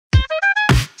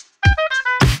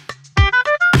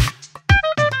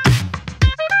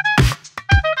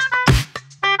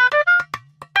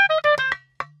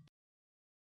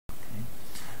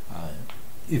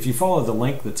if you follow the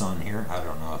link that's on here, I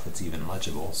don't know if it's even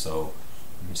legible, so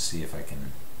let me see if I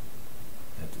can.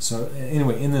 So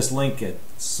anyway, in this link,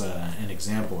 it's an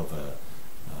example of a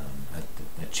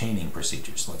chaining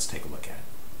procedure. So let's take a look at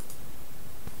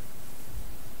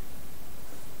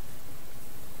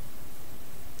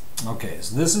it. Okay,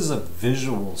 so this is a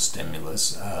visual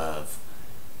stimulus of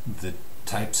the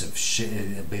types of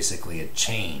basically a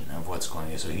chain of what's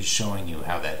going on. So he's showing you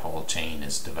how that whole chain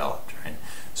is developed, right?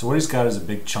 So what he's got is a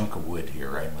big chunk of wood here,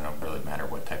 right? It don't really matter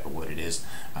what type of wood it is.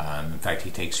 In fact,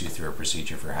 he takes you through a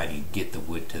procedure for how do you get the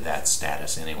wood to that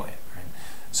status anyway, right?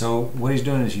 So what he's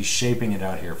doing is he's shaping it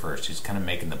out here first. He's kind of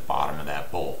making the bottom of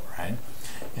that bowl, right?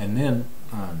 And then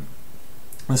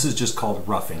this is just called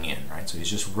roughing in, right? So he's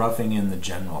just roughing in the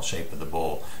general shape of the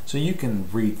bowl. So you can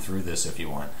read through this if you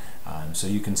want. So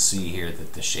you can see here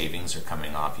that the shavings are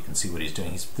coming off. You can see what he's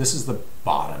doing. This is the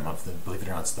bottom of the, believe it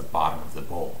or not, it's the bottom of the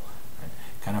bowl. Right?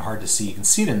 Kind of hard to see. You can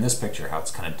see it in this picture how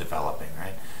it's kind of developing,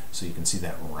 right? So you can see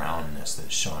that roundness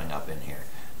that's showing up in here.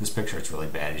 This picture, it's really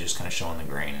bad. He's just kind of showing the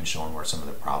grain and showing where some of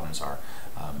the problems are.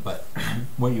 But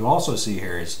what you also see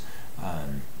here is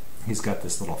he's got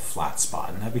this little flat spot,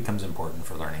 and that becomes important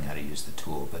for learning how to use the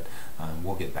tool, but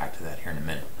we'll get back to that here in a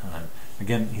minute.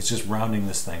 Again, he's just rounding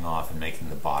this thing off and making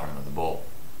the bottom of the bowl.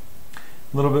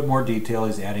 A little bit more detail,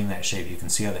 he's adding that shape. You can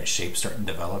see how that shape's starting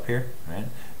to develop here, right?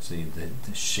 So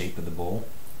the shape of the bowl,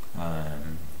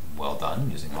 well done,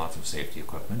 using lots of safety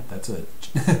equipment. That's a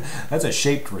that's a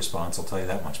shaped response, I'll tell you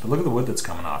that much. But look at the wood that's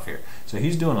coming off here. So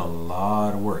he's doing a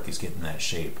lot of work. He's getting that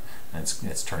shape, and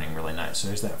it's turning really nice. So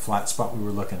there's that flat spot we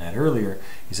were looking at earlier.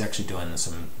 He's actually doing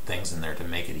some things in there to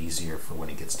make it easier for when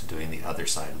he gets to doing the other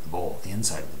side of the bowl, the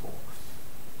inside of the bowl.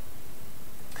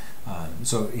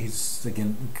 So he's,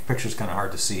 again, the picture's kind of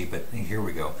hard to see, but here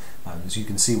we go. So you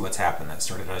can see what's happened. That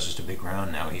started out as just a big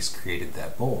round. Now he's created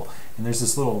that bowl. And there's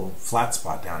this little flat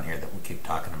spot down here that we keep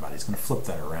talking about. He's going to flip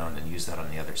that around and use that on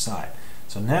the other side.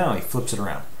 So now he flips it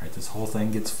around, right? This whole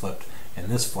thing gets flipped, and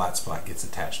this flat spot gets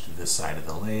attached to this side of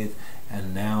the lathe,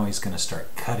 and now he's going to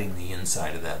start cutting the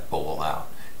inside of that bowl out.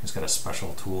 He's got a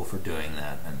special tool for doing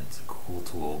that, and it's a cool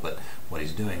tool, but what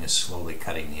he's doing is slowly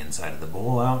cutting the inside of the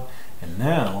bowl out. And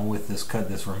now with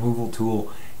this removal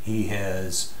tool, he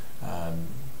has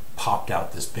popped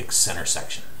out this big center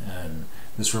section, and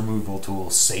this removal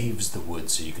tool saves the wood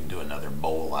so you can do another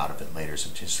bowl out of it later. So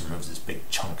it just removes this big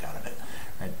chunk out of it,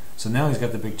 right? So now he's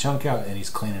got the big chunk out, and he's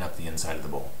cleaning up the inside of the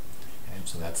bowl. Okay,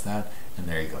 so that's that, and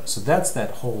there you go. So that's that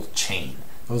whole chain.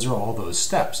 Those are all those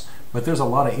steps, but there's a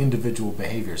lot of individual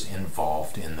behaviors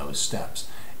involved in those steps.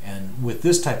 And with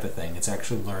this type of thing, it's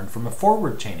actually learned from a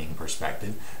forward chaining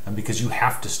perspective, because you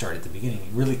have to start at the beginning.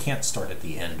 You really can't start at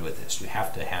the end with this. You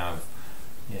have to have,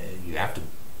 you have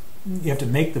to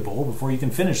make the bowl before you can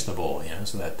finish the bowl, you know,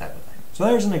 so that type of thing. So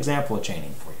there's an example of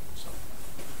chaining for you.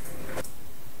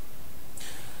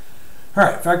 All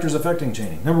right, factors affecting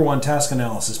chaining. Number one, task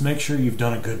analysis. Make sure you've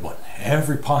done a good one.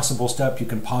 Every possible step you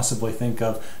can possibly think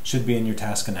of should be in your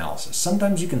task analysis.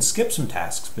 Sometimes you can skip some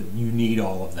tasks, but you need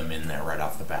all of them in there right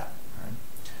off the bat. Right?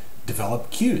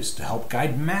 Develop cues to help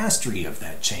guide mastery of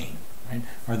that chain. Right?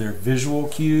 Are there visual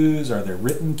cues? Are there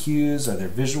written cues? Are there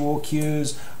visual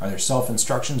cues? Are there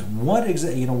self-instructions? What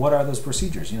are those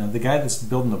procedures? You know, the guy that's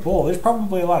building the bowl, there's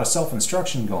probably a lot of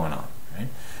self-instruction going on. Right?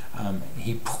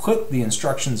 He put the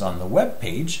instructions on the web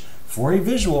page for a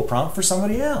visual prompt for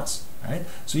somebody else, right?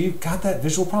 So you've got that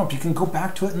visual prompt. You can go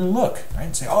back to it and look, right?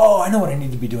 And say, oh, I know what I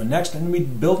need to be doing next. I'm going to be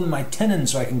building my tenon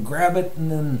so I can grab it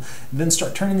and then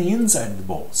start turning the inside of the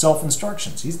bowl.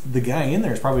 Self-instructions. The guy in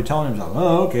there is probably telling himself,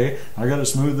 oh, okay, I got to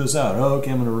smooth this out. Oh,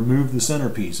 okay, I'm going to remove the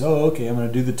centerpiece. Oh, okay, I'm going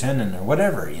to do the tenon or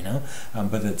whatever, you know?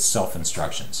 But it's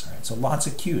self-instructions, right? So lots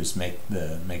of cues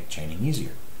make chaining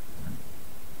easier.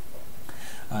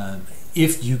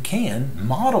 If you can,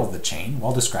 model the chain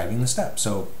while describing the steps.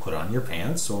 So put on your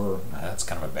pants, or that's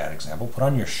kind of a bad example, put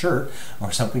on your shirt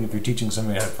or something if you're teaching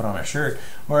somebody how to put on a shirt,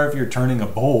 or if you're turning a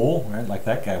bowl, right, like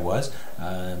that guy was.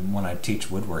 When I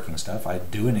teach woodworking stuff, I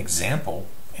do an example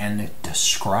and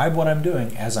describe what I'm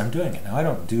doing as I'm doing it. Now, I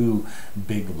don't do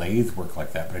big lathe work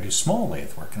like that, but I do small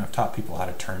lathe work, and I've taught people how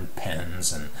to turn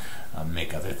pens and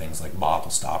make other things like bottle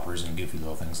stoppers and goofy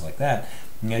little things like that.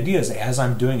 And the idea is, as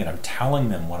I'm doing it, I'm telling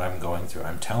them what I'm going through.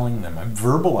 I'm telling them, I'm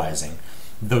verbalizing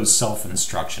those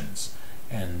self-instructions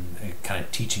and kind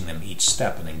of teaching them each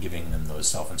step and then giving them those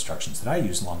self-instructions that I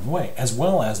use along the way, as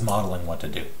well as modeling what to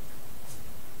do.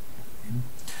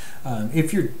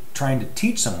 If you're trying to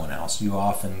teach someone else, you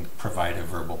often provide a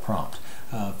verbal prompt.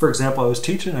 For example, I was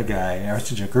teaching a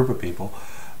group of people,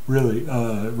 really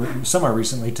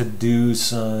semi-recently, to do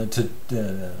to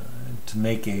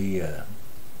make a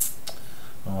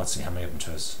well, let's see how many of them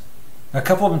chose. A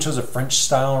couple of them chose a French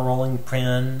style rolling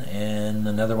pin, and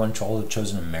another one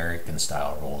chose an American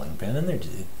style rolling pin.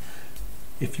 And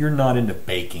if you're not into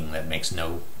baking, that makes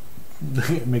no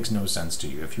it makes no sense to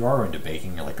you. If you are into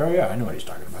baking, you're like, oh yeah, I know what he's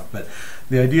talking about. But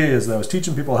the idea is that I was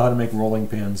teaching people how to make rolling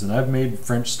pins, and I've made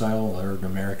French style or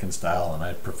American style, and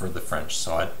I prefer the French.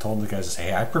 So I told the guys,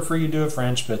 hey, I prefer you do a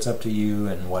French, but it's up to you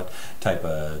and what type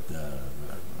of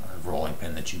rolling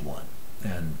pin that you want.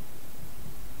 And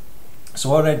so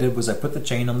what I did was I put the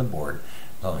chain on the board.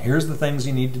 So here's the things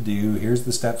you need to do. Here's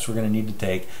the steps we're going to need to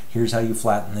take. Here's how you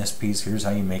flatten this piece. Here's how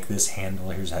you make this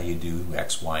handle. Here's how you do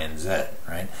X, Y, and Z,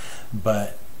 right?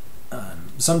 But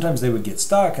sometimes they would get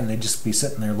stuck, and they'd just be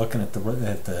sitting there looking at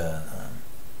the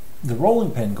rolling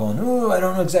pin going, oh, I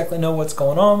don't exactly know what's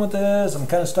going on with this. I'm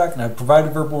kind of stuck. And I'd provide a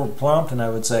verbal prompt, and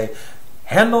I would say,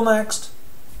 handle next.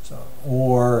 So,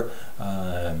 or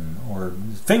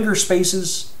finger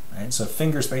spaces. Right? So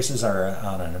finger spaces are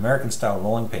on an American style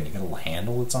rolling pin. You get a little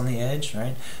handle that's on the edge,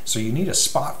 right? So you need a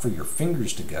spot for your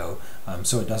fingers to go,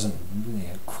 so it doesn't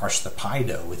crush the pie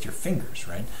dough with your fingers,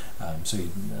 right? So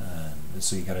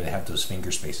you got to have those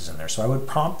finger spaces in there. So I would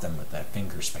prompt them with that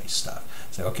finger space stuff.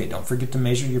 Say, okay, don't forget to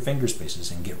measure your finger spaces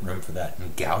and get room for that,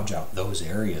 and gouge out those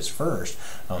areas first,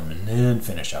 and then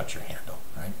finish out your handle,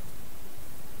 right?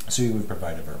 So you would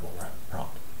provide a verbal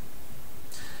prompt.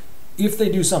 If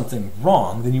they do something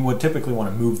wrong, then you would typically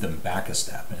want to move them back a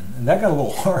step, and that got a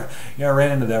little hard. I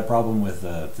ran into that problem with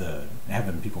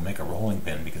having people make a rolling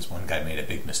pin, because one guy made a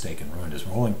big mistake and ruined his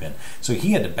rolling pin. So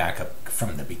he had to back up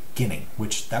from the beginning,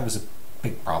 which that was a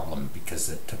big problem, because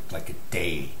it took like a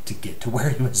day to get to where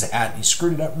he was at, and he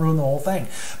screwed it up and ruined the whole thing.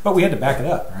 But we had to back it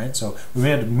up, right? So we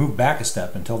had to move back a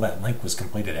step until that link was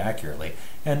completed accurately,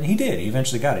 and he did. He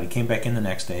eventually got it. He came back in the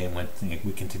next day and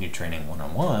we continued training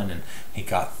one-on-one, and he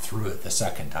got through it the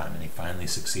second time, and he finally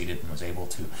succeeded and was able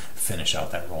to finish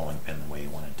out that rolling pin the way he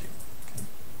wanted to.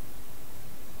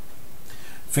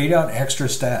 Fade out extra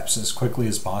steps as quickly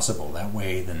as possible. That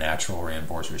way the natural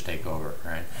reinforcers take over,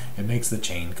 right? It makes the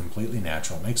chain completely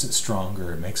natural. It makes it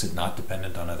stronger. It makes it not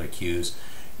dependent on other cues.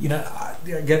 You know, I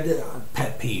get a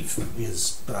pet peeve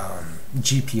is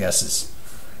GPSs.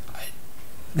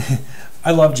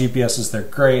 I love GPSs. They're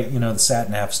great. You know, the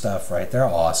sat-nav stuff, right? They're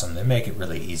awesome. They make it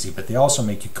really easy, but they also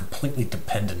make you completely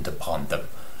dependent upon them.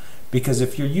 Because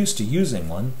if you're used to using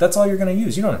one, that's all you're going to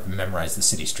use. You don't have to memorize the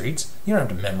city streets. You don't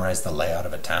have to memorize the layout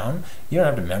of a town. You don't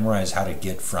have to memorize how to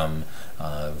get from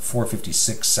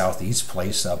 456 Southeast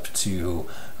Place up to, you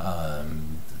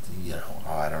know,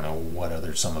 I don't know what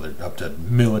other, some other, up to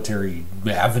Military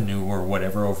Avenue or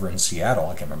whatever over in Seattle.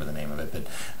 I can't remember the name of it, but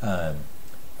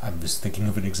I'm just thinking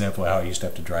of an example of how I used to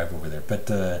have to drive over there. But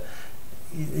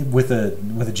with a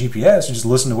GPS, you just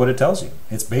listen to what it tells you.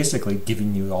 It's basically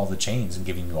giving you all the chains and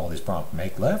giving you all these prompts.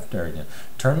 Make left, or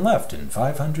turn left in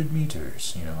 500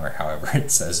 meters, you know, or however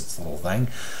it says its little thing.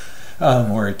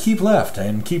 Or keep left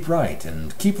and keep right,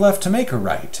 and keep left to make a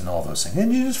right, and all those things.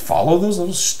 And you just follow those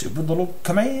little stupid little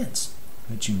commands,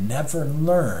 but you never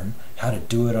learn how to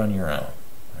do it on your own.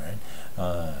 Right?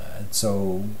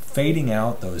 So fading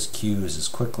out those cues as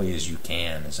quickly as you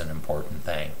can is an important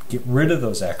thing. Get rid of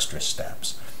those extra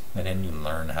steps, and then you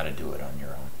learn how to do it on your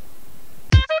own.